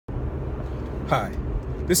Hi,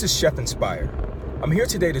 this is Chef Inspire. I'm here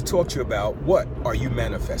today to talk to you about what are you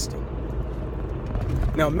manifesting.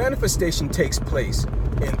 Now, manifestation takes place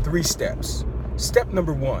in 3 steps. Step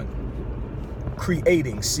number 1,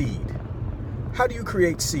 creating seed. How do you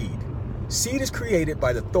create seed? Seed is created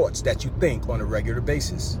by the thoughts that you think on a regular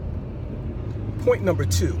basis. Point number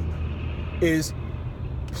 2 is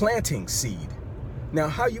planting seed. Now,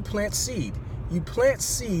 how you plant seed? You plant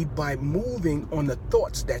seed by moving on the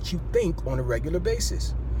thoughts that you think on a regular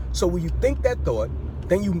basis. So when you think that thought,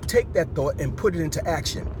 then you take that thought and put it into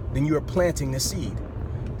action. Then you are planting the seed.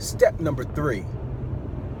 Step number 3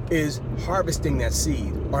 is harvesting that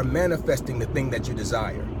seed or manifesting the thing that you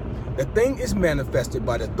desire. The thing is manifested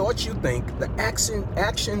by the thoughts you think, the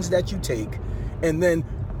actions that you take, and then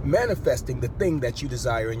manifesting the thing that you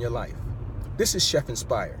desire in your life. This is Chef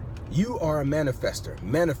Inspire. You are a manifester.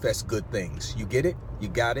 Manifest good things. You get it? You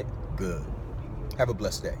got it? Good. Have a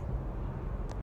blessed day.